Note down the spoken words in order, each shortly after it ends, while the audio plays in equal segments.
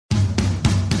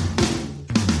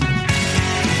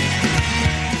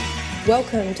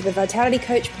Welcome to the Vitality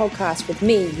Coach podcast with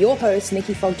me, your host,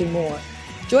 Nikki Fogden-Moore.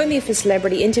 Join me for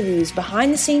celebrity interviews,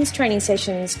 behind-the-scenes training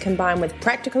sessions, combined with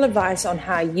practical advice on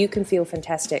how you can feel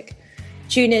fantastic.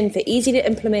 Tune in for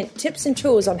easy-to-implement tips and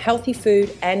tools on healthy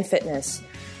food and fitness.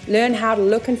 Learn how to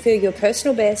look and feel your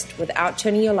personal best without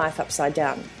turning your life upside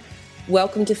down.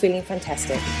 Welcome to Feeling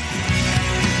Fantastic.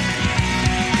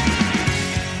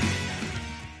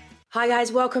 Hi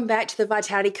guys, welcome back to the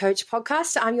Vitality Coach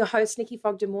podcast. I'm your host, Nikki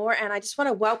Fogden-Moore, and I just want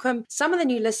to welcome some of the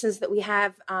new listeners that we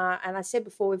have. And I said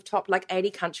before, we've topped like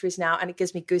 80 countries now, and it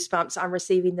gives me goosebumps. I'm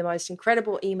receiving the most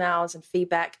incredible emails and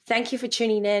feedback. Thank you for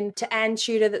tuning in. To Anne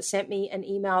Tudor that sent me an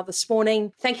email this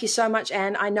morning. Thank you so much,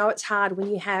 Anne. I know it's hard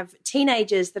when you have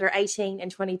teenagers that are 18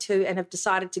 and 22 and have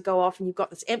decided to go off and you've got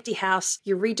this empty house,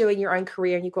 you're redoing your own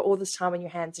career and you've got all this time on your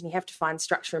hands and you have to find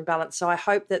structure and balance. So I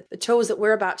hope that the tools that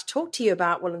we're about to talk to you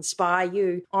about will inspire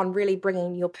you on really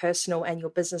bringing your personal and your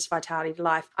business vitality to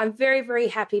life. I'm very, very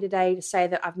happy today to say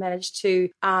that I've managed to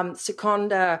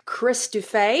second Chris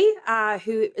Dufay,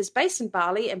 who is based in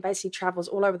Bali and basically travels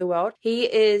all over the world.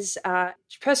 He is a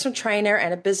personal trainer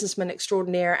and a businessman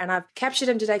extraordinaire, and I've captured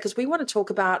him today because we want to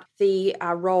talk about the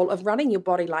role of running your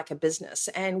body like a business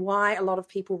and why a lot of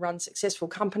people run successful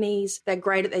companies. They're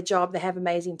great at their job, they have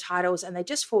amazing titles, and they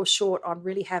just fall short on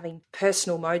really having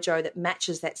personal mojo that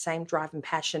matches that same drive and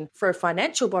passion for a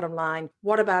financial bottom line.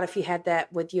 What about if you had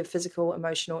that with your physical,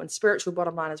 emotional, and spiritual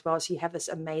bottom line as well? So you have this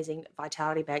amazing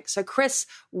vitality bank. So Chris,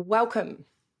 welcome.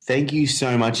 Thank you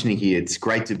so much, Nikki. It's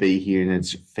great to be here and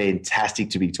it's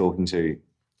fantastic to be talking to you.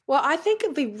 Well, I think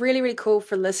it'd be really, really cool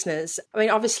for listeners. I mean,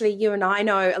 obviously you and I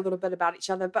know a little bit about each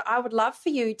other, but I would love for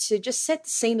you to just set the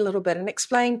scene a little bit and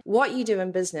explain what you do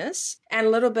in business and a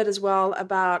little bit as well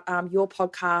about your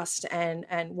podcast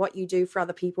and what you do for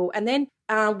other people. And then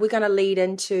we're going to lead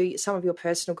into some of your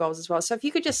personal goals as well. So if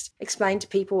you could just explain to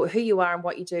people who you are and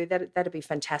what you do, that'd be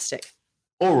fantastic.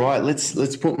 All right,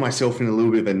 let's put myself in a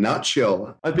little bit of a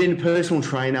nutshell. I've been a personal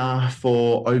trainer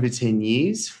for over 10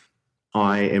 years.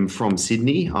 I am from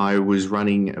Sydney. I was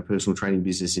running a personal training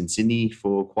business in Sydney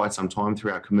for quite some time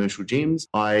through our commercial gyms.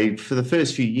 For the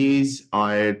first few years,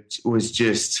 I was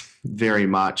just very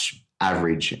much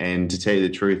average. And to tell you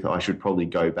the truth, I should probably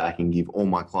go back and give all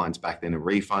my clients back then a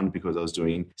refund because I was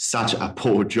doing such a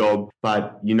poor job.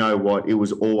 But you know what? It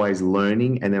was always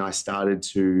learning. And then I started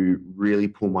to really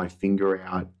pull my finger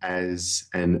out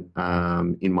in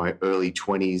my early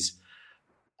 20s.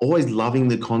 Always loving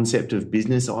the concept of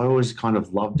business. I always kind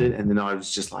of loved it. And then I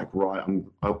was just like, right,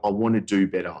 I want to do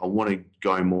better. I want to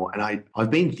go more. And I've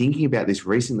been thinking about this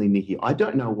recently, Nikki. I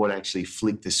don't know what actually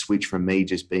flicked the switch from me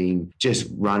just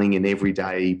running an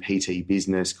everyday PT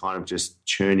business, kind of just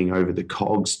churning over the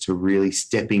cogs to really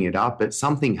stepping it up. But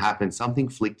something happened, something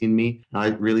flicked in me. And I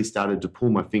really started to pull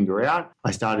my finger out.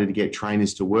 I started to get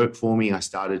trainers to work for me. I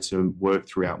started to work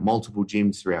throughout multiple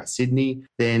gyms throughout Sydney.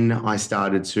 Then I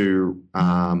started to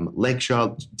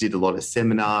lecture, did a lot of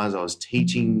seminars. I was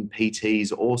teaching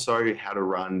PTs also how to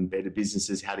run better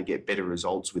businesses, how to get better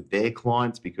results with their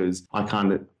clients, because I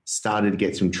kind of started to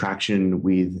get some traction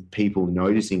with people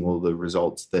noticing all the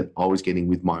results that I was getting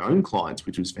with my own clients,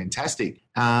 which was fantastic.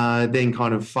 Then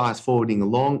kind of fast forwarding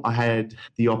along, I had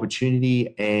the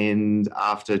opportunity, and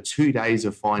after 2 days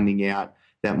of finding out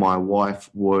that my wife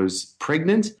was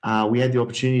pregnant, we had the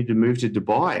opportunity to move to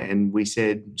Dubai, and we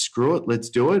said, screw it, let's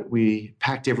do it. We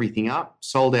packed everything up,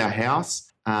 sold our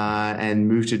house and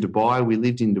moved to Dubai. We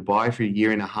lived in Dubai for a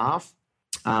year and a half,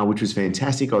 which was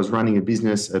fantastic. I was running a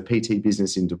PT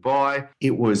business in Dubai.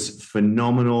 It was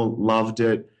phenomenal, loved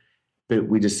it. But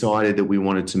we decided that we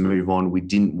wanted to move on. We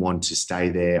didn't want to stay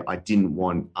there. I didn't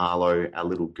want Arlo, our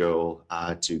little girl,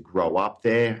 to grow up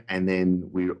there. And then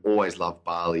we always loved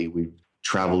Bali. We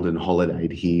traveled and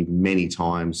holidayed here many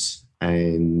times,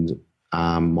 and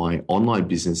my online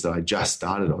business that I just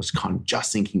started, I was kind of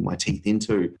just sinking my teeth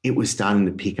into. It was starting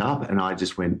to pick up, and I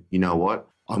just went, you know what?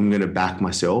 I'm going to back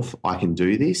myself. I can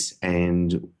do this.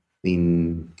 And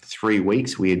in 3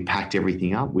 weeks, we had packed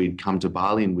everything up. We'd come to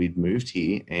Bali and we'd moved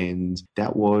here. And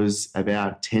that was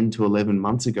about 10 to 11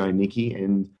 months ago, Nikki.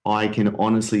 And I can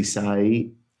honestly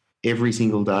say every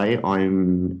single day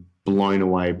I'm blown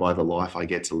away by the life I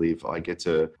get to live.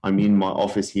 I'm in my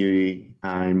office here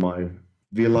in my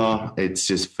villa. It's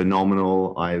just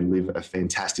phenomenal. I live a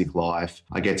fantastic life.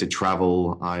 I get to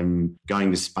travel. I'm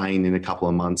going to Spain in a couple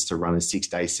of months to run a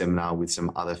 6-day seminar with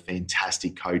some other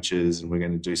fantastic coaches, and we're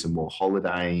going to do some more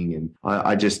holidaying. And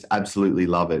I just absolutely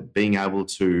love it. Being able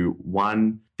to,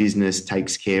 one, business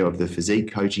takes care of the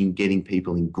physique coaching, getting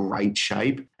people in great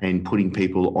shape and putting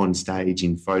people on stage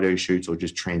in photo shoots or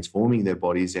just transforming their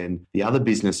bodies. And the other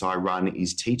business I run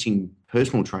is teaching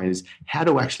personal trainers how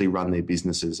to actually run their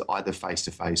businesses either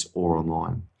face-to-face or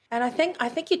online. And I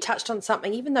think you touched on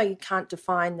something, even though you can't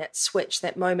define that switch,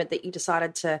 that moment that you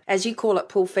decided to, as you call it,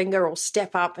 pull finger or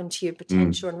step up into your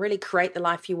potential and really create the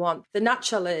life you want. The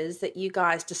nutshell is that you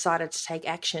guys decided to take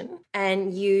action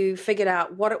and you figured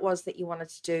out what it was that you wanted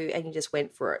to do and you just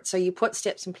went for it. So you put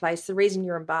steps in place. The reason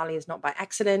you're in Bali is not by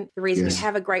accident. The reason you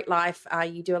have a great life,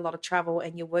 you do a lot of travel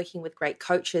and you're working with great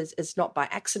coaches is not by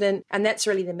accident. And that's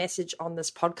really the message on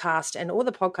this podcast and all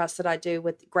the podcasts that I do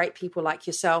with great people like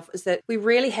yourself is that we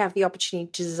really have the opportunity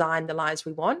to design the lives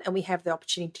we want and we have the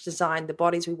opportunity to design the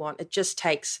bodies we want. It just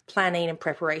takes planning and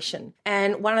preparation.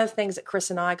 And one of the things that Chris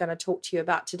and I are going to talk to you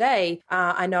about today,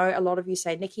 I know a lot of you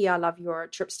say, Nikki, I love your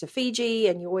trips to Fiji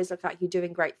and you always look like you're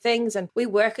doing great things. And we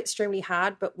work extremely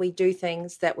hard, but we do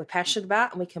things that we're passionate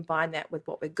about and we combine that with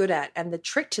what we're good at. And the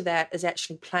trick to that is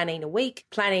actually planning a week,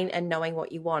 planning and knowing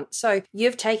what you want. So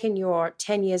you've taken your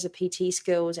 10 years of PT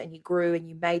skills and you grew and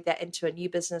you made that into a new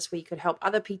business where you could help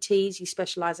other PTs. You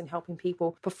specialize in helping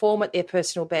people perform at their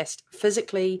personal best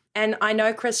physically. And I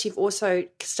know, Chris, you've also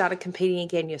started competing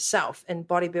again yourself in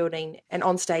bodybuilding and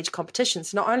on-stage competitions.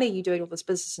 So not only are you doing all this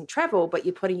business and travel, but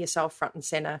you're putting yourself front and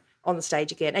center on the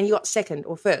stage again. And you got second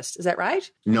or first, is that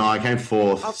right? No, I came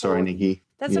fourth. Sorry, Nikki.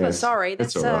 That's not a sorry.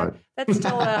 That's all right. That's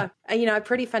still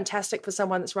pretty fantastic for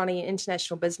someone that's running an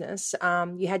international business.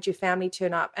 You had your family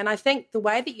turn up. And I think the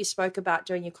way that you spoke about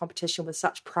doing your competition with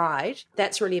such pride,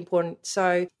 that's really important.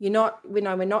 So we're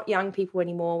not young people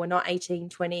anymore. We're not 18,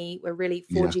 20. We're really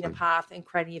forging a path and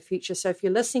creating a future. So if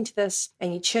you're listening to this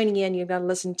and you're tuning in, you're going to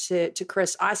listen to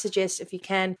Chris, I suggest if you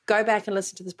can, go back and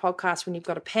listen to this podcast when you've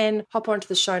got a pen, hop onto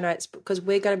the show notes because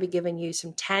we're going to be giving you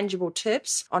some tangible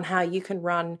tips on how you can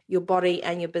run your body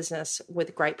and your business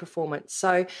with great performance.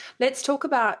 So let's talk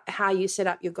about how you set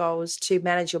up your goals to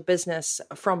manage your business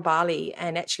from Bali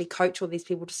and actually coach all these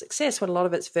people to success when a lot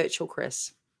of it's virtual,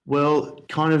 Chris. Well,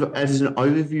 kind of as an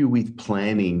overview with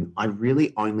planning, I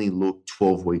really only look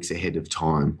 12 weeks ahead of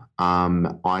time.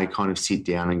 I kind of sit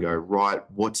down and go, right,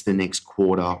 what's the next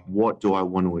quarter? What do I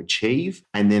want to achieve?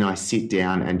 And then I sit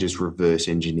down and just reverse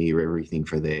engineer everything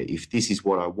for there. If this is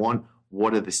what I want,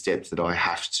 what are the steps that I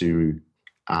have to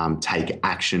take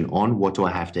action on? What do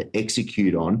I have to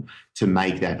execute on to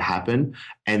make that happen?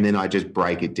 And then I just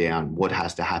break it down. What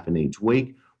has to happen each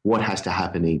week? What has to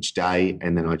happen each day?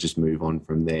 And then I just move on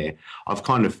from there. I've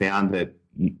kind of found that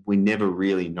we never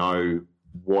really know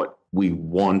what we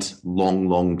want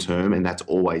long term, and that's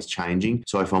always changing.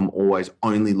 So if I'm always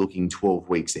only looking 12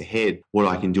 weeks ahead, what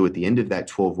I can do at the end of that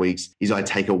 12 weeks is I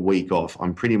take a week off.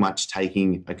 I'm pretty much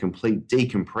taking a complete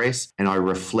decompress and I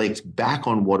reflect back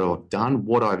on what I've done,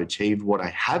 what I've achieved, what I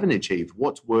haven't achieved,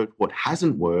 what's worked, what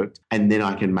hasn't worked, and then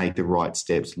I can make the right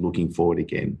steps looking forward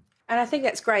again. And I think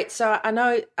that's great. So I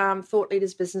know Thought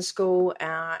Leaders Business School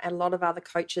and a lot of other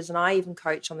coaches, and I even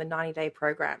coach on the 90-day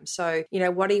program. So,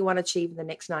 what do you want to achieve in the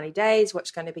next 90 days?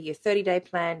 What's going to be your 30-day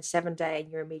plan, 7-day, and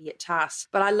your immediate tasks?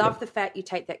 But I love the fact you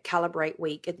take that calibrate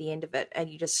week at the end of it and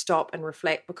you just stop and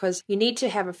reflect because you need to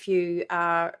have a few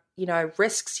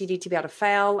risks. You need to be able to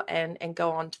fail and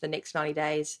go on to the next 90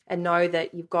 days and know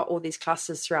that you've got all these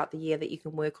clusters throughout the year that you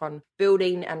can work on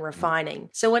building and refining.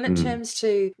 So when it comes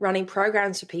to running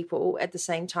programs for people at the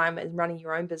same time as running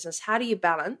your own business, how do you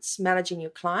balance managing your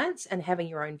clients and having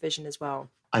your own vision as well?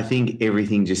 I think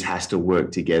everything just has to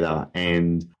work together.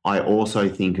 And I also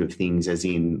think of things as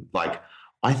in,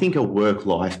 I think a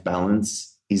work-life balance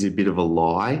is a bit of a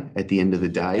lie at the end of the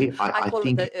day. I call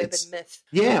think it the urban myth.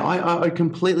 Yeah, I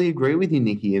completely agree with you,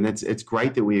 Nikki. And it's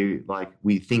great that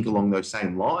we think along those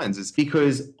same lines. It's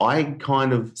because I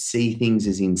kind of see things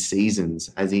as in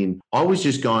seasons, as in I was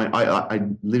just going, I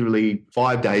literally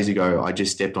 5 days ago, I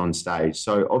just stepped on stage.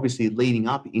 So obviously leading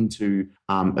up into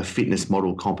a fitness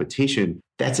model competition,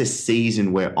 that's a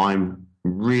season where I'm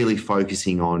really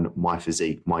focusing on my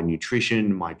physique, my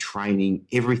nutrition, my training,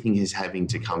 everything is having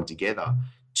to come together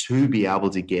to be able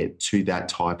to get to that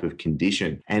type of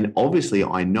condition. And obviously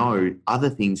I know other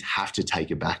things have to take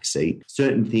a back seat.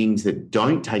 Certain things that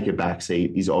don't take a back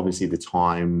seat is obviously the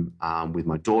time with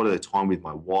my daughter, the time with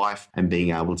my wife, and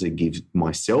being able to give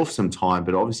myself some time.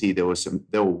 But obviously there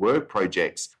were work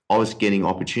projects. I was getting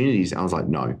opportunities and I was like,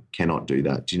 no, cannot do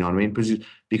that. Do you know what I mean?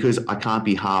 Because I can't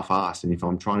be half-assed. And if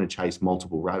I'm trying to chase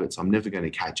multiple rabbits, I'm never going to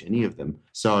catch any of them.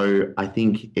 So I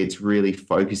think it's really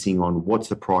focusing on what's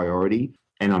the priority.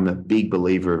 And I'm a big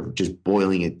believer of just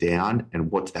boiling it down and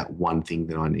what's that one thing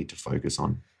that I need to focus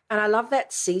on. And I love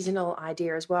that seasonal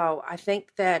idea as well. I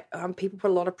think that people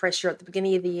put a lot of pressure at the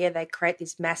beginning of the year. They create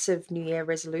these massive New Year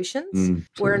resolutions,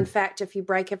 where in fact, if you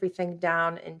break everything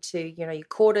down into, your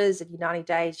quarters and your 90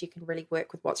 days, you can really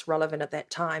work with what's relevant at that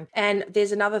time. And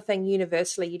there's another thing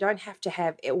universally, you don't have to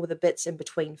have all the bits in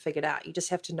between figured out. You just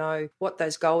have to know what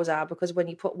those goals are, because when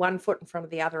you put one foot in front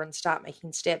of the other and start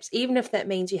making steps, even if that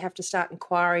means you have to start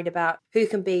inquiring about who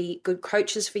can be good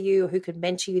coaches for you, or who can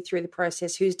mentor you through the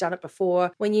process, who's done it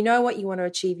before, when you know what you want to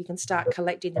achieve, you can start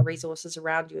collecting the resources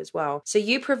around you as well. So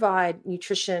you provide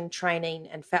nutrition, training,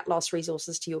 and fat loss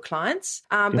resources to your clients,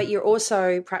 but you're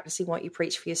also practicing what you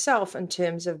preach for yourself in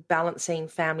terms of balancing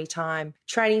family time,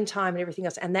 training time, and everything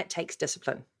else. And that takes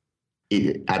discipline.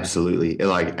 Absolutely.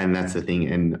 And that's the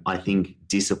thing. And I think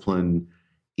discipline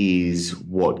is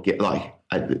what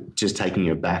just taking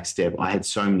a back step. I had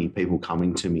so many people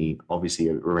coming to me, obviously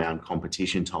around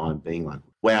competition time, being like,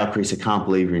 wow, Chris, I can't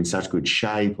believe you're in such good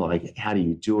shape. Like, how do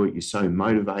you do it? You're so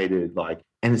motivated.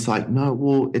 And it's like, no,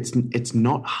 well, it's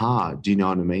not hard. Do you know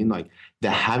what I mean? Like,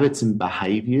 the habits and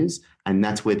behaviors, and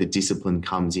that's where the discipline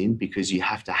comes in, because you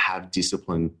have to have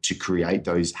discipline to create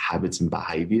those habits and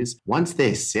behaviors. Once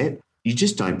they're set, you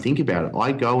just don't think about it.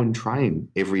 I go and train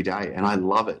every day and I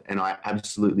love it. And I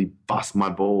absolutely bust my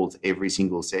balls every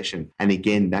single session. And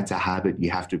again, that's a habit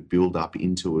you have to build up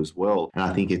into as well. And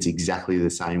I think it's exactly the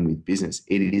same with business.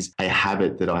 It is a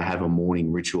habit that I have a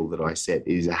morning ritual that I set.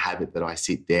 It is a habit that I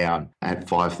sit down at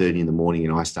 5:30 in the morning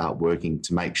and I start working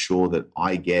to make sure that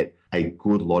I get a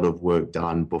good lot of work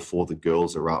done before the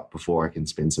girls are up, before I can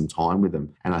spend some time with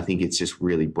them. And I think it's just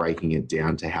really breaking it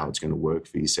down to how it's going to work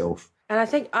for yourself. And I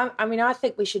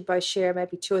think we should both share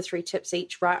maybe 2 or 3 tips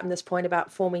each right on this point about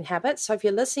forming habits. So if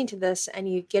you're listening to this and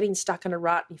you're getting stuck in a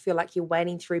rut, and you feel like you're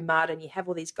wading through mud and you have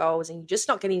all these goals and you're just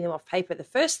not getting them off paper, the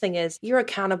first thing is you're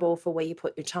accountable for where you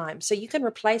put your time. So you can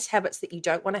replace habits that you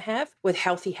don't want to have with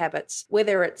healthy habits,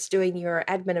 whether it's doing your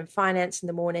admin and finance in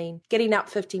the morning, getting up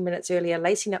 15 minutes earlier,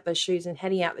 lacing up those shoes and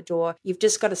heading out the door. You've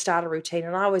just got to start a routine.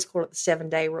 And I always call it the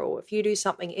 7-day rule. If you do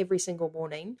something every single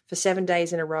morning for 7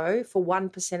 days in a row for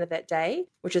 1% of that day,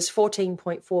 which is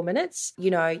 14.4 minutes,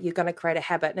 you're going to create a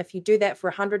habit. And if you do that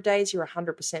for 100 days, you're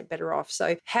 100% better off.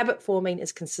 So habit forming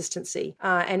is consistency,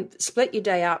 and split your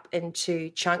day up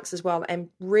into chunks as well and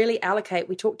really allocate.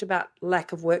 We talked about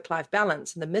lack of work-life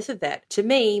balance and the myth of that. To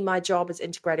me, my job is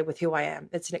integrated with who I am.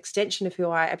 It's an extension of who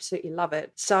I absolutely love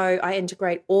it. So I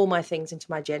integrate all my things into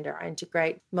my agenda. I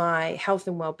integrate my health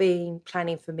and well-being,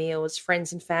 planning for meals,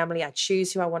 friends and family. I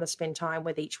choose who I want to spend time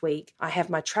with each week. I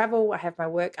have my travel, I have my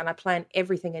work, and I plan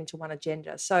everything into one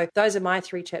agenda. So those are my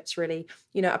 3 tips, really.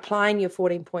 Applying your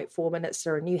 14.4 minutes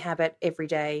to a new habit every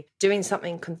day, doing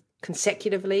something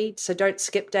consecutively. So don't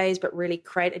skip days, but really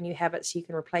create a new habit so you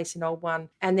can replace an old one.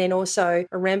 And then also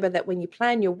remember that when you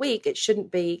plan your week, it shouldn't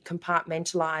be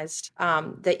compartmentalized,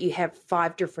 that you have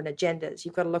 5 different agendas.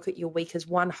 You've got to look at your week as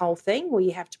one whole thing where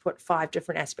you have to put 5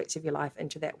 different aspects of your life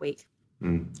into that week.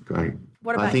 Great.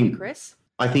 What about you, Chris?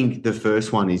 I think the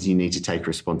first one is you need to take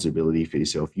responsibility for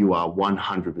yourself. You are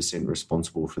 100%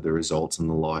 responsible for the results in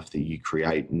the life that you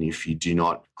create. And if you do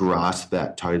not grasp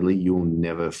that totally, you'll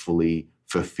never fully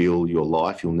fulfill your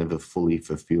life. You'll never fully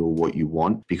fulfill what you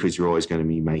want, because you're always going to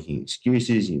be making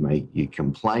excuses. You're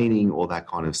complaining, all that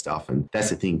kind of stuff. And that's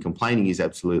the thing. Complaining is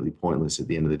absolutely pointless at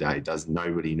the end of the day. It does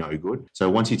nobody no good. So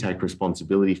once you take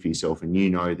responsibility for yourself and you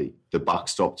know that the buck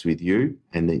stops with you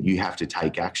and that you have to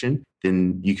take action,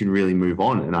 then you can really move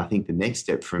on. And I think the next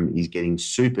step is getting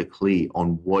super clear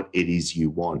on what it is you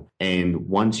want. And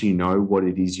once you know what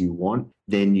it is you want,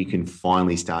 then you can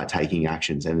finally start taking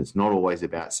actions. And it's not always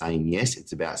about saying yes,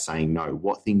 it's about saying no.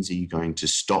 What things are you going to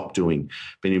stop doing?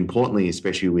 But importantly,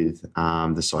 especially with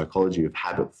the psychology of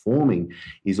habit forming,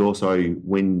 is also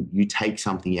when you take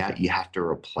something out, you have to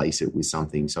replace it with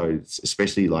something. So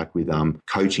especially like with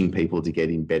coaching people to get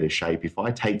in better shape, if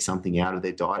I take something out of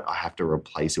their diet, I have to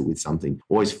replace it with something.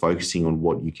 Always focusing on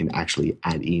what you can actually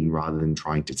add in rather than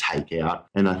trying to take out.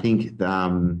 And I think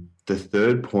the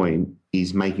third point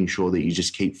is making sure that you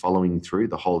just keep following through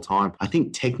the whole time. I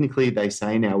think technically they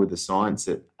say now with the science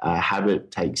that a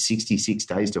habit takes 66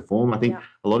 days to form. I think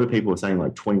a lot of people are saying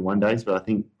like 21 days, but I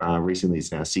think recently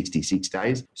it's now 66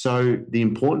 days. So the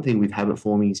important thing with habit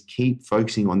forming is keep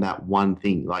focusing on that one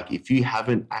thing. Like if you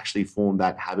haven't actually formed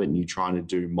that habit and you're trying to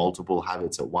do multiple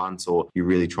habits at once, or you're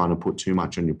really trying to put too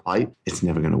much on your plate, it's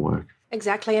never going to work.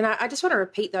 Exactly. And I just want to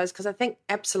repeat those because I think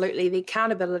absolutely the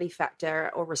accountability factor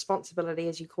or responsibility,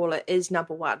 as you call it, is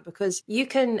number one, because you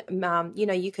can,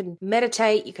 you can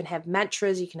meditate, you can have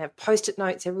mantras, you can have Post-it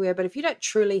notes everywhere. But if you don't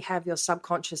truly have your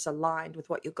subconscious aligned with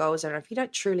what your goals are, if you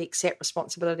don't truly accept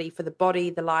responsibility for the body,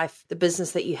 the life, the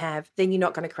business that you have, then you're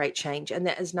not going to create change. And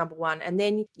that is number one. And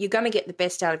then you're going to get the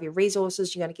best out of your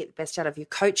resources. You're going to get the best out of your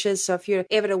coaches. So if you're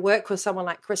ever to work with someone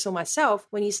like Chris or myself,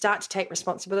 when you start to take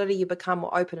responsibility, you become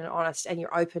more open and honest, and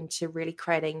you're open to really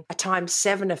creating a times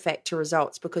 7 effect to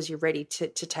results because you're ready to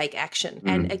take action. Mm-hmm.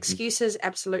 And excuses,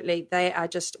 absolutely, they are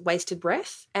just wasted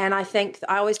breath. And I think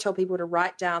I always tell people to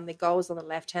write down their goals on the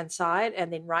left-hand side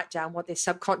and then write down what their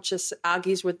subconscious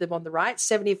argues with them on the right.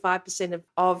 75%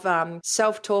 of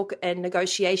self-talk and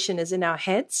negotiation is in our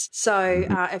heads. So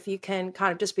if you can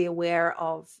kind of just be aware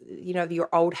of, your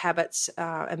old habits,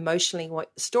 emotionally,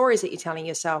 what stories that you're telling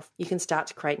yourself, you can start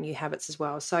to create new habits as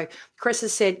well. So Chris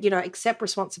has said, accept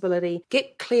responsibility,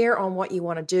 get clear on what you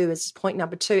want to do is point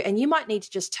number 2. And you might need to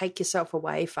just take yourself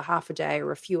away for half a day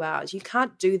or a few hours. You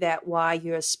can't do that while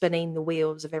you're spinning the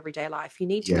wheels of everyday life. You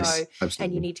need to go absolutely.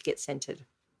 And you need to get centered.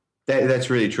 That's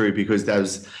really true, because that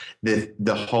was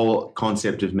the whole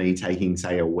concept of me taking,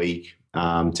 say, a week to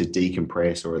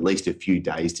decompress, or at least a few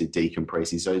days to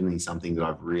decompress, is only something that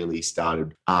I've really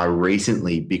started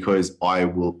recently, because I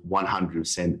will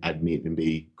 100% admit and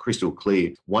be crystal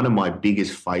clear. One of my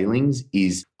biggest failings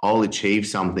is I'll achieve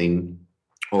something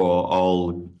or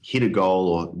I'll hit a goal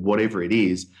or whatever it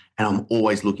is, and I'm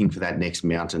always looking for that next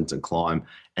mountain to climb.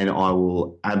 And I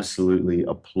will absolutely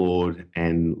applaud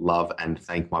and love and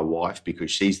thank my wife,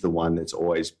 because she's the one that's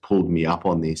always pulled me up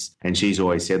on this. And she's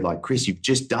always said, like, Chris, you've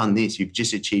just done this, you've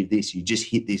just achieved this, you just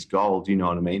hit this goal. Do you know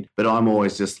what I mean? But I'm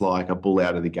always just like a bull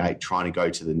out of the gate trying to go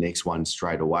to the next one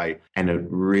straight away. And it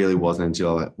really wasn't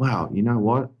until I was like, wow, you know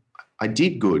what? I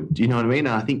did good. Do you know what I mean?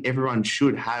 And I think everyone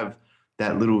should have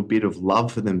that little bit of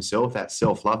love for themselves, that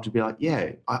self-love, to be like,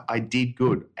 yeah, I did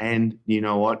good. And you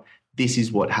know what? This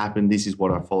is what happened. This is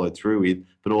what I followed through with.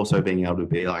 But also being able to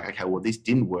be like, okay, well, this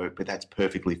didn't work, but that's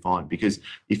perfectly fine. Because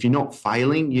if you're not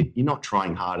failing, you're not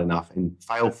trying hard enough. And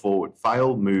fail forward,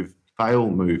 fail, move,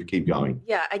 keep going.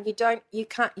 Yeah, and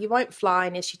you won't fly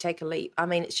unless you take a leap. I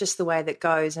mean, it's just the way that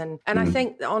goes. And I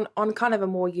think on kind of a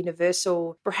more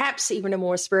universal, perhaps even a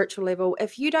more spiritual level,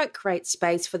 if you don't create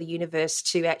space for the universe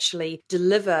to actually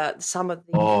deliver some of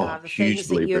the things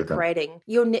that you're creating,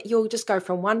 you'll just go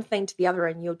from one thing to the other,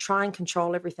 and you'll try and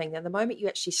control everything. And the moment you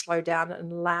actually slow down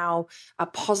and allow a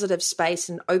positive space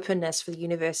and openness for the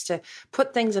universe to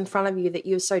put things in front of you that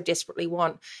you so desperately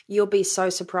want, you'll be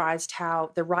so surprised how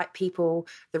the right people,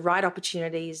 the right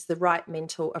opportunities, the right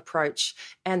mental approach,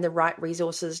 and the right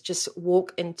resources just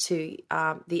walk into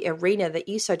the arena that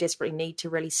you so desperately need to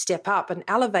really step up and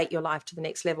elevate your life to the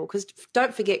next level. Because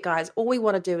don't forget, guys, all we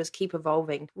want to do is keep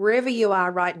evolving. Wherever you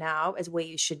are right now is where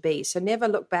you should be. So never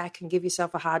look back and give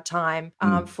yourself a hard time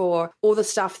for all the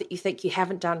stuff that you think you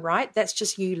haven't done right. That's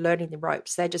just you learning the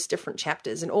ropes. They're just different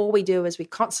chapters. And all we do is we're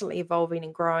constantly evolving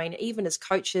and growing. Even as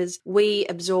coaches, we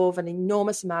absorb an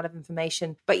enormous amount of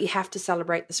information, but you have to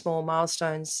celebrate the small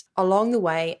milestones along the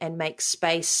way and make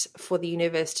space for the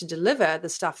universe to deliver the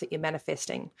stuff that you're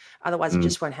manifesting. Otherwise, it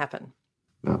just won't happen.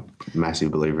 No,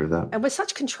 massive believer of that. And we're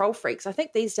such control freaks. I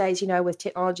think these days, with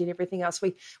technology and everything else,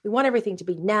 we want everything to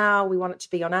be now. We want it to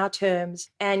be on our terms.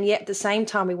 And yet at the same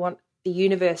time, we want the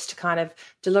universe to kind of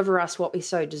deliver us what we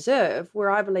so deserve, where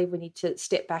I believe we need to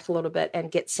step back a little bit and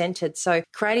get centered. So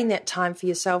creating that time for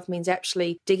yourself means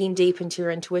actually digging deep into your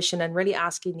intuition and really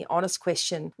asking the honest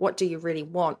question, what do you really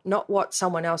want? Not what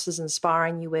someone else is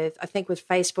inspiring you with. I think with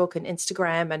Facebook and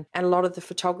Instagram and a lot of the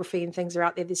photography and things are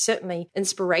out there, there's certainly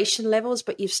inspiration levels,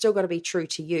 but you've still got to be true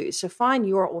to you. So find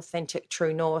your authentic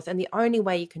true north. And the only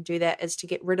way you can do that is to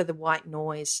get rid of the white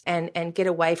noise and get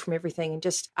away from everything and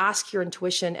just ask your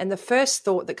intuition. And the first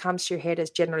thought that comes to your head is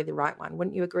generally the right one.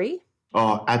 Wouldn't you agree?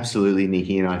 Oh, absolutely,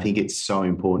 Nikki. And I think it's so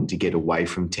important to get away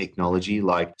from technology.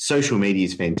 Like, social media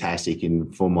is fantastic,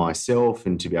 and for myself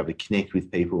and to be able to connect with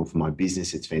people and for my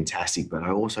business, it's fantastic. But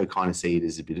I also kind of see it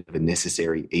as a bit of a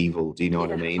necessary evil. Do you know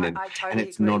what I mean? And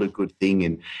it's agree. Not a good thing.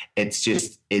 And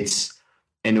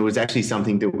and it was actually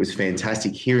something that was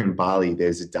fantastic. Here in Bali,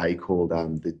 there's a day called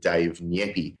the Day of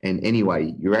Nyepi. And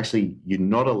anyway, you're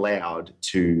not allowed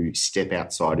to step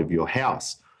outside of your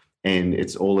house. And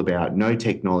it's all about no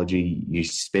technology. You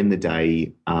spend the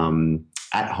day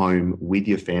at home with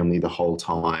your family the whole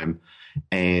time.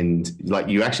 And like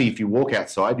you actually, if you walk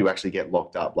outside, you actually get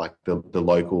locked up. Like the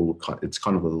local, it's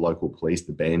kind of the local police,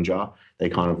 the Banja, they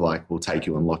kind of like will take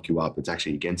you and lock you up. It's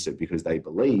actually against it because they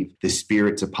believe the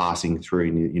spirits are passing through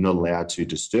and you're not allowed to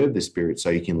disturb the spirits, so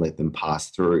you can let them pass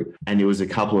through. And it was a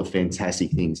couple of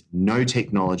fantastic things. No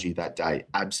technology that day,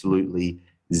 absolutely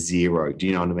zero. Do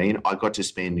you know what I mean? I got to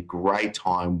spend great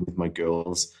time with my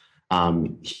girls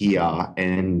here.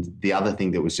 And the other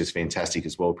thing that was just fantastic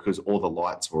as well, because all the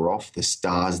lights were off, the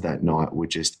stars that night were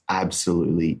just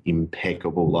absolutely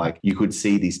impeccable. Like you could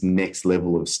see this next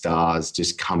level of stars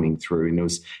just coming through. And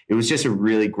it was just a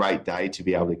really great day to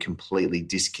be able to completely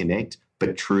disconnect,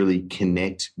 but truly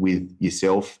connect with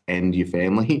yourself and your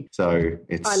family. So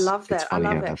I love that. I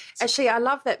love that. Actually, I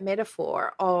love that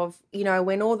metaphor of,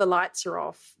 when all the lights are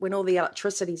off, when all the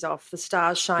electricity's off, the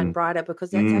stars shine brighter, because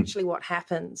that's actually what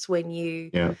happens when you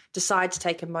decide to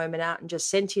take a moment out and just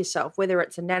center yourself, whether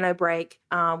it's a nano break,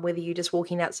 whether you're just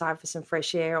walking outside for some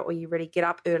fresh air, or you really get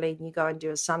up early and you go and do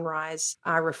a sunrise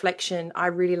reflection. I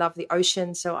really love the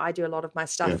ocean, so I do a lot of my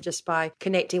stuff just by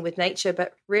connecting with nature.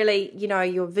 But really,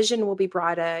 your vision will be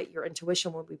brighter, your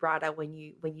intuition will be brighter when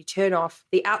you turn off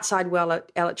the outside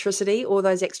electricity, all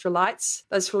those extra lights,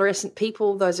 those fluorescent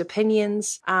people, those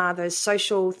opinions, those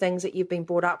social things that you've been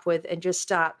brought up with, and just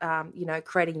start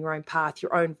creating your own path,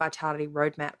 your own vitality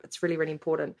roadmap. It's really, really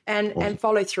important. And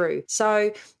follow through.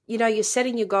 So you're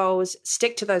setting your goals,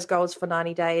 stick to those goals for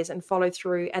 90 days and follow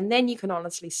through. And then you can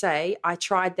honestly say, I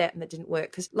tried that and it didn't work.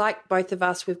 Because like both of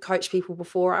us, we've coached people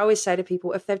before. I always say to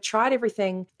people, if they've tried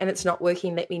everything and it's not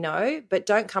working, let me know. But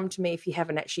don't come to me if you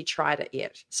haven't actually tried it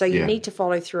yet. So you need to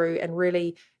follow through and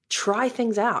really try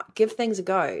things out, give things a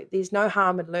go. There's no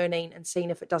harm in learning and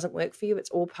seeing if it doesn't work for you. It's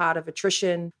all part of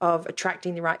attrition, of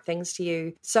attracting the right things to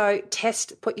you. So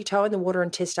put your toe in the water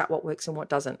and test out what works and what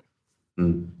doesn't.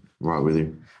 Right with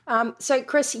you. So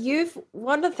Chris,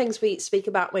 one of the things we speak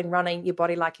about when running your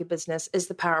body like your business is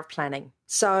the power of planning.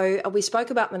 So we spoke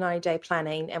about the 90-day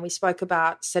planning and we spoke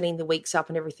about setting the weeks up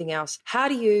and everything else. How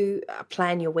do you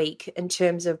plan your week in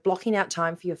terms of blocking out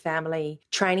time for your family,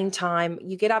 training time?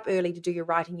 You get up early to do your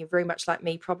writing. You're very much like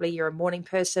me. Probably you're a morning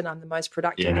person. I'm the most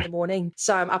productive in the morning.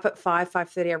 So I'm up at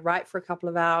 5:30. I write for a couple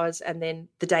of hours and then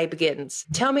the day begins.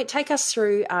 Take us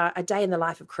through a day in the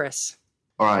life of Chris.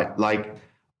 All right.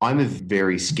 I'm a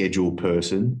very scheduled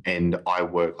person and I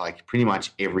work like pretty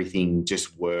much everything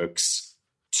just works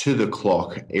to the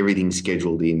clock. Everything's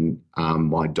scheduled in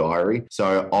my diary.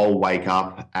 So I'll wake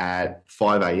up at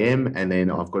 5 a.m. and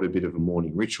then I've got a bit of a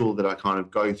morning ritual that I kind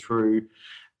of go through.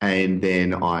 And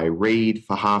then I read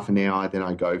for half an hour. Then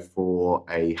I go for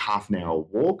a half an hour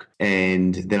walk.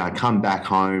 And then I come back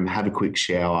home, have a quick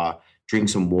shower, drink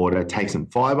some water, take some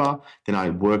fiber. Then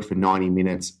I work for 90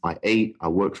 minutes. I eat, I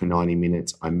work for 90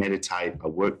 minutes. I meditate, I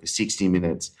work for 60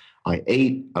 minutes. I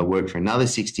eat, I work for another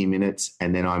 60 minutes,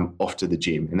 and then I'm off to the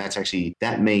gym. And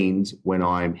that means when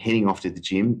I'm heading off to the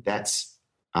gym, that's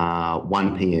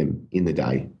 1 p.m. in the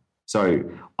day. So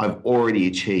I've already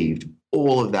achieved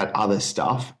all of that other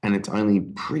stuff, and it's only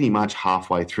pretty much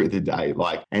halfway through the day.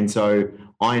 And so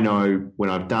I know when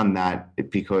I've done that,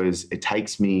 because it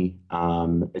takes me,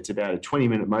 it's about a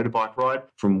 20-minute motorbike ride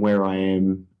from where I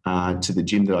am to the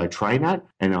gym that I train at,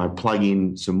 and I plug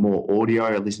in some more audio.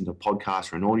 I listen to a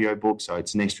podcast or an audio book, so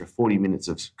it's an extra 40 minutes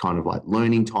of kind of like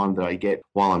learning time that I get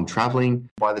while I'm traveling.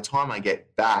 By the time I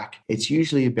get back, it's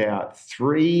usually about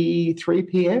 3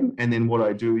 p.m. And then what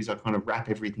I do is I kind of wrap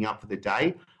everything up for the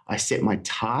day. I set my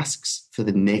tasks for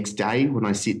the next day when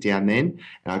I sit down then,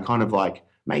 and I kind of like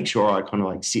make sure I kind of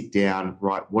like sit down,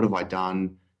 right, what have I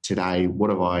done today? What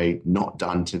have I not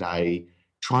done today?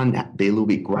 Try and be a little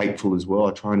bit grateful as well.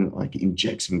 I try and like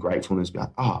inject some gratefulness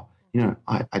about,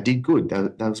 I did good.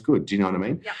 That was good. Do you know what I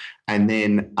mean? Yeah. And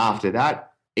then after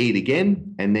that, eat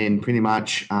again. And then pretty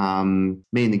much me and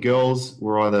the girls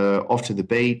were either off to the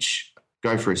beach,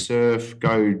 go for a surf,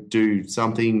 go do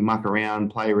something, muck around,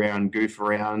 play around, goof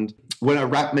around. When I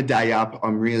wrap my day up,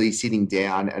 I'm really sitting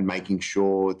down and making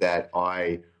sure that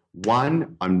I'm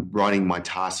writing my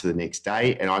tasks for the next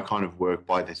day, and I kind of work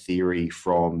by the theory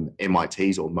from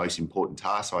MIT's or most important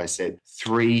tasks. So I set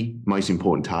 3 most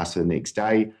important tasks for the next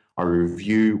day. I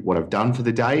review what I've done for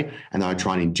the day, and then I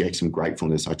try and inject some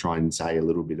gratefulness. I try and say a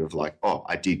little bit of like, oh,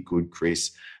 I did good, Chris.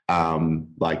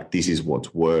 This is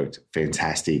what's worked.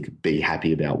 Fantastic. Be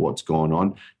happy about what's gone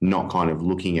on. Not kind of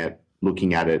looking at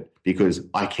it, because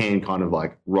I can kind of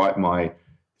like write my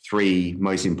 3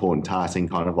 most important tasks and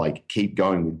kind of like keep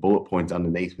going with bullet points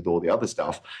underneath with all the other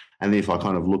stuff. And if I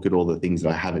kind of look at all the things that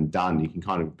I haven't done, you can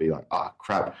kind of be like,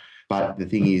 crap. But the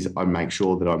thing is, I make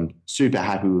sure that I'm super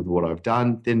happy with what I've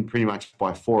done. Then pretty much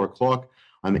by 4 o'clock,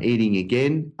 I'm eating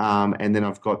again. And then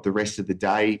I've got the rest of the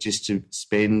day just to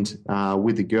spend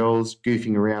with the girls,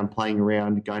 goofing around, playing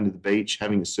around, going to the beach,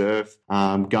 having a surf,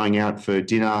 going out for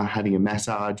dinner, having a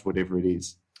massage, whatever it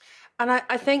is. And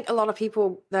I think a lot of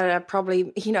people that are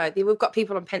probably, we've got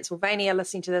people in Pennsylvania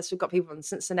listening to this. We've got people in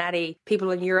Cincinnati,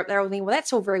 people in Europe. They're all thinking, well,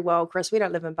 that's all very well, Chris. We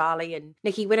don't live in Bali. And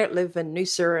Nikki, we don't live in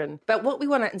Noosa. But what we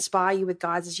want to inspire you with,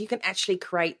 guys, is you can actually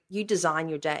you design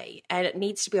your day. And it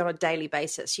needs to be on a daily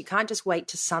basis. You can't just wait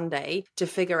to Sunday to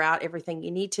figure out everything. You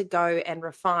need to go and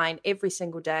refine every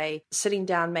single day, sitting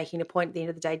down, making a point at the end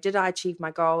of the day. Did I achieve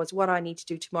my goals? What do I need to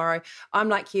do tomorrow? I'm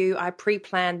like you. I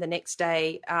pre-plan the next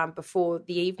day before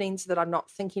the evenings that I'm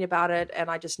not thinking about it, and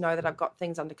I just know that I've got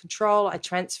things under control. I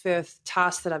transfer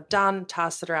tasks that I've done,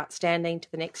 tasks that are outstanding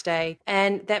to the next day.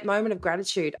 And that moment of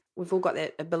gratitude, we've all got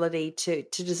that ability to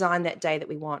design that day that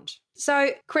we want.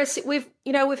 So, Chris, we've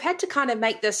had to kind of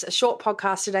make this a short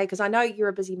podcast today because I know you're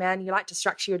a busy man. You like to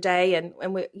structure your day, and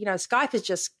we, Skype is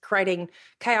just creating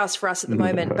chaos for us at the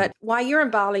moment. But while you're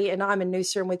in Bali and I'm in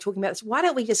Noosa and we're talking about this, why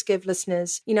don't we just give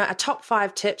listeners, a top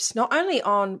 5 tips, not only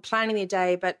on planning their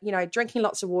day, but, drinking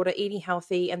lots of water, eating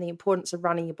healthy, and the importance of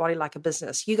running your body like a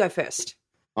business. You go first.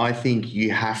 I think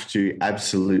you have to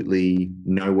absolutely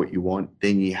know what you want.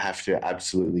 Then you have to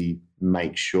absolutely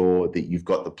make sure that you've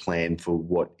got the plan for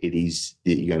what it is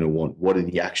that you're going to want. What are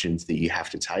the actions that you have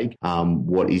to take?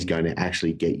 What is going to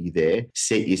actually get you there?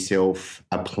 Set yourself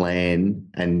a plan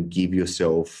and give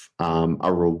yourself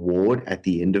a reward at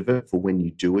the end of it for when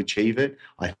you do achieve it.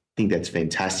 I think that's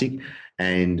fantastic.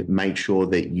 And make sure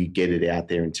that you get it out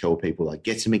there and tell people, like,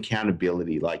 get some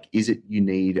accountability. Like, is it you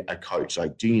need a coach?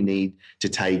 Like, do you need to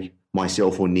take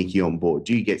myself or Nikki on board?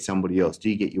 Do you get somebody else? Do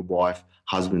you get your wife,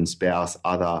 husband, spouse,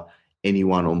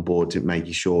 anyone on board to make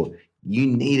you sure? You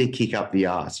need to kick up the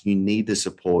arse. You need the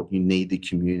support. You need the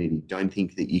community. Don't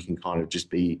think that you can kind of just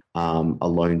be a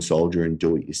lone soldier and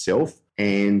do it yourself.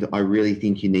 And I really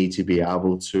think you need to be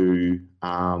able to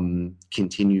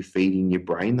continue feeding your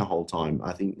brain the whole time.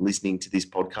 I think listening to this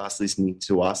podcast, listening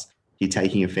to us, you're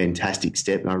taking a fantastic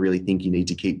step. And I really think you need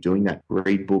to keep doing that.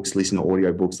 Read books, listen to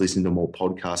audiobooks, listen to more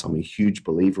podcasts. I'm a huge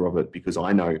believer of it because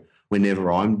I know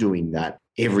whenever I'm doing that,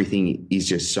 everything is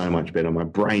just so much better. My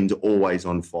brain's always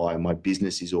on fire. My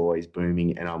business is always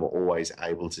booming, and I'm always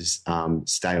able to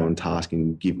stay on task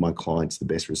and give my clients the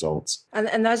best results.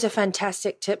 And those are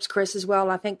fantastic tips, Chris, as well.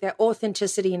 I think that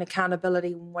authenticity and accountability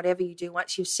in whatever you do,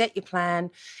 once you've set your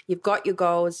plan, you've got your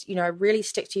goals, really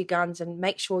stick to your guns and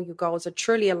make sure your goals are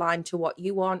truly aligned to what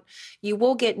you want. You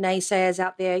will get naysayers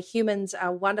out there. Humans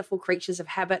are wonderful creatures of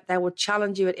habit. They will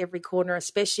challenge you at every corner,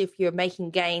 especially if you're making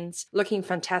gains, looking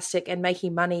fantastic and making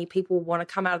money. People want to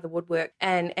come out of the woodwork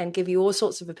and give you all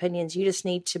sorts of opinions. You just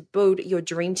need to build your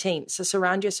dream team. So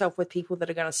surround yourself with people that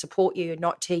are going to support you and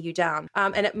not tear you down.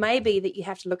 And it may be that you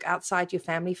have to look outside your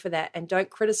family for that, and don't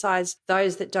criticize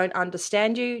those that don't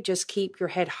understand you. Just keep your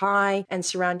head high and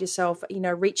surround yourself,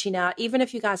 reaching out. Even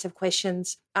if you guys have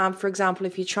questions, for example,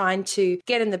 if you're trying to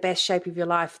get in the best shape of your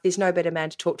life, there's no better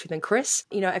man to talk to than Chris.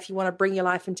 If you want to bring your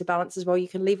life into balance as well, you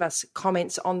can leave us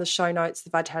comments on the show notes,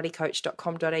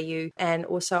 thevitalitycoach.com.au. And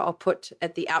also I'll put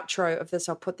at the outro of this,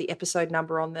 I'll put the episode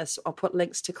number on this. I'll put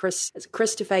links to Chris. It's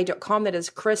chrisdufay.com. That is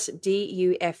Chris,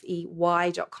 DUFEY.com.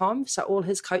 So all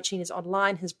his coaching is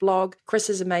online, his blog,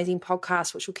 Chris's amazing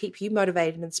podcast, which will keep you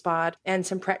motivated and inspired, and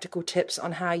some practical tips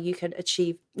on how you can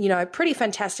achieve, pretty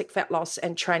fantastic fat loss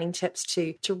and training tips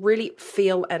to really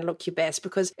feel and look your best.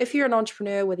 Because if you're an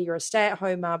entrepreneur, whether you're a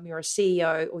stay-at-home mom, you're a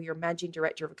CEO, or you're a managing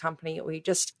director of a company, or you're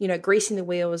just, greasing the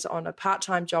wheels on a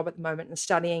part-time job at the moment and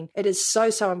studying, it is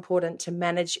so important to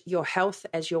manage your health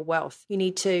as your wealth. You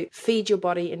need to feed your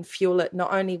body and fuel it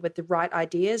not only with the right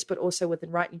ideas, but also with the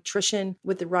right nutrition,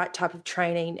 with the right type of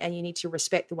training, and you need to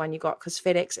respect the one you got, because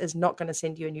FedEx is not going to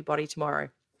send you a new body tomorrow.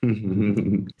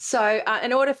 So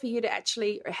in order for you to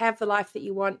actually have the life that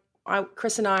you want,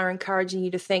 Chris and I are encouraging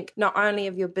you to think not only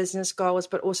of your business goals,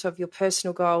 but also of your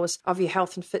personal goals, of your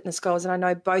health and fitness goals. And I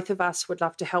know both of us would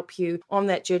love to help you on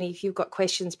that journey. If you've got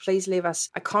questions, please leave us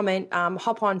a comment.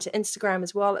 Hop on to Instagram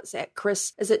as well. It's at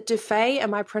Chris. Is it Dufay?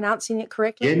 Am I pronouncing it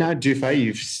correctly? Yeah, no, Dufay.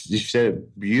 You've said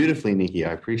it beautifully, Nikki.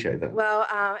 I appreciate that. Well,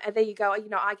 there you go.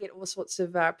 I get all sorts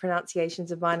of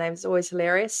pronunciations of my name. It's always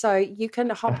hilarious. So you can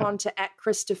hop on to at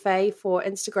Chris Dufay for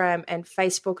Instagram and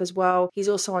Facebook as well. He's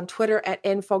also on Twitter at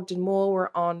nfogdemore. Fogden Moore. We're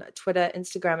on Twitter,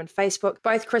 Instagram, and Facebook.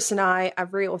 Both Chris and I are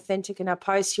very authentic in our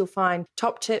posts. You'll find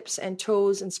top tips and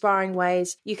tools, inspiring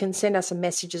ways. You can send us a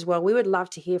message as well. We would love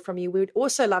to hear from you. We would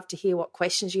also love to hear what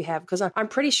questions you have, because I'm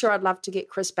pretty sure I'd love to get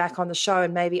Chris back on the show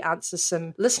and maybe answer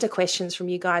some listener questions from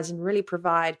you guys and really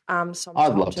provide some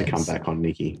I'd love to come back on,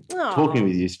 Nikki. Talking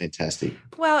with you is fantastic.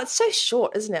 Well, it's so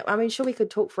short, isn't it? I mean, sure, we could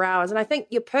talk for hours. And I think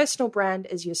your personal brand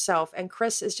is yourself. And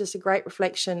Chris is just a great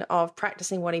reflection of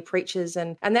practicing what he preaches.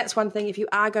 And that's one thing, if you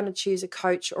are going to choose a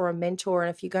coach or a mentor,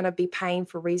 and if you're going to be paying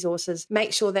for resources,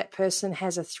 make sure that person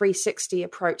has a 360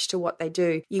 approach to what they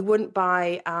do. You wouldn't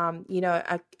buy,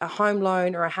 a home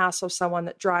loan or a house off someone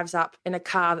that drives up in a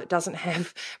car that doesn't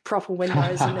have proper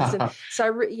windows. So,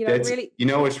 really. You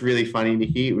know what's really funny,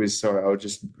 Nikki? I'll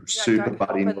just super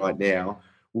butt in right now.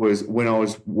 Was when I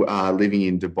was living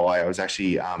in Dubai, I was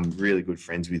actually really good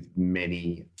friends with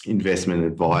many investment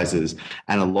advisors,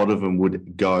 and a lot of them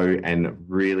would go and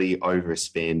really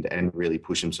overspend and really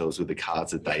push themselves with the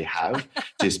cards that they have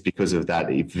just because of that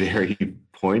very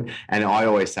point. And I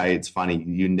always say it's funny,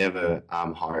 you never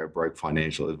hire a broke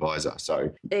financial advisor.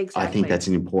 So exactly. I think that's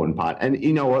an important part. And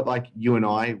you know what, like you and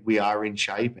I, we are in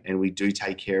shape and we do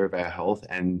take care of our health.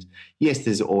 And yes,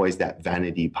 there's always that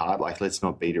vanity part, like let's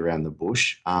not beat around the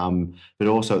bush. But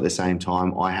also at the same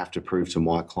time, I have to prove to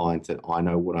my clients that I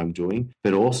know what I'm doing.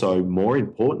 But also more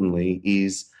importantly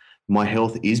is my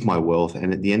health is my wealth.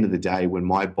 And at the end of the day, when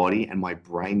my body and my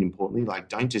brain, importantly, like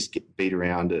don't just get beat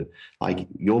around it. Like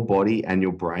your body and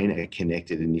your brain are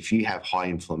connected. And if you have high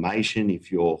inflammation,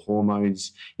 if your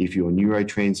hormones, if your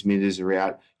neurotransmitters are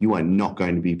out, you are not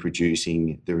going to be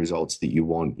producing the results that you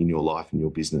want in your life and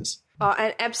your business. Oh,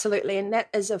 and absolutely. And that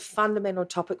is a fundamental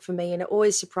topic for me. And it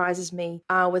always surprises me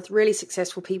with really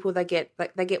successful people. They get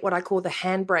what I call the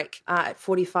handbrake at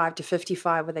 45 to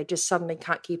 55, where they just suddenly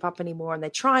can't keep up anymore. And they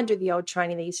try and do the old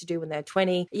training they used to do when they're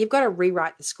 20. You've got to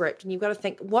rewrite the script and you've got to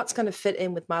think, what's going to fit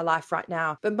in with my life right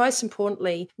now? But most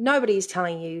importantly, nobody is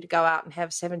telling you to go out and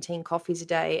have 17 coffees a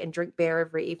day and drink beer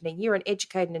every evening. You're an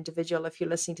educated individual if you're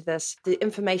listening to this. The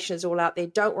information is all out there.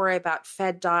 Don't worry about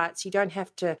fad diets. You don't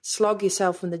have to slog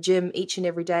yourself in the gym each and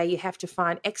every day. You have to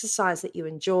find exercise that you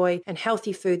enjoy and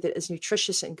healthy food that is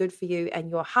nutritious and good for you, and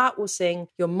your heart will sing,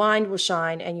 your mind will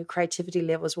shine, and your creativity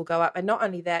levels will go up. And not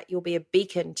only that, you'll be a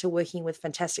beacon to working with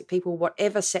fantastic people,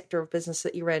 whatever sector of business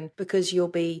that you're in, because you'll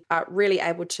be really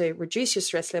able to reduce your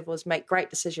stress levels, make great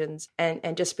decisions,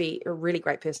 and just be a really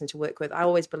great person to work with. I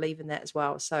always believe in that as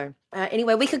well. So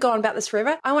anyway, we could go on about this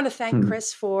forever. I want to thank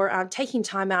Chris for taking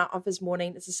time out of his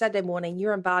morning. It's a Saturday morning.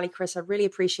 You're in Bali, Chris. I really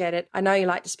appreciate it. I know you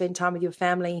like to spend time with your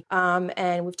family,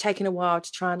 and we've taken a while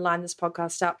to try and line this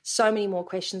podcast up. So many more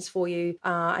questions for you.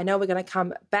 I know we're going to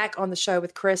come back on the show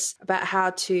with Chris about how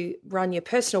to run your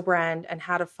personal brand and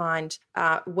how to find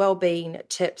well-being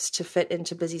tips to fit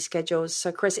into busy schedules.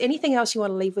 So Chris, anything else you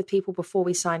want to leave with people before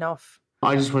we sign off?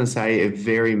 I just want to say a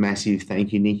very massive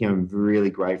thank you, Nikki. I'm really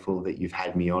grateful that you've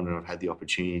had me on and I've had the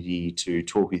opportunity to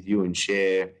talk with you and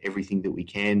share everything that we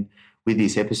can with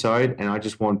this episode. And I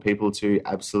just want people to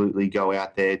absolutely go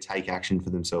out there, take action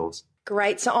for themselves.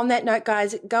 Great. So on that note,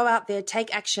 guys, go out there,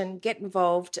 take action, get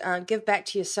involved, give back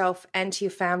to yourself and to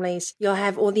your families. You'll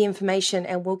have all the information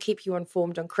and we'll keep you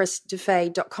informed on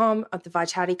chrisdufay.com, at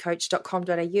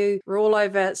thevitalitycoach.com.au. We're all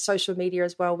over social media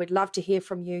as well. We'd love to hear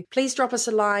from you. Please drop us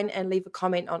a line and leave a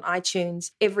comment on iTunes.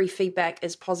 Every feedback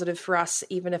is positive for us,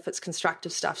 even if it's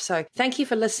constructive stuff. So thank you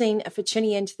for listening, for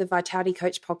tuning in to the Vitality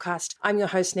Coach podcast. I'm your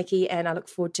host, Nikki, and I look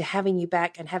forward to having you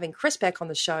back and having Chris back on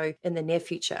the show in the near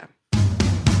future.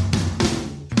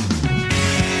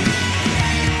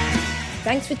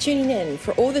 Thanks for tuning in.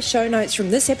 For all the show notes from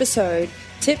this episode,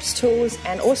 tips, tools,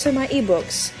 and also my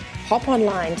ebooks, hop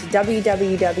online to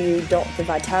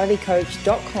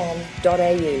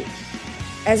www.thevitalitycoach.com.au.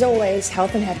 As always,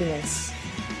 health and happiness.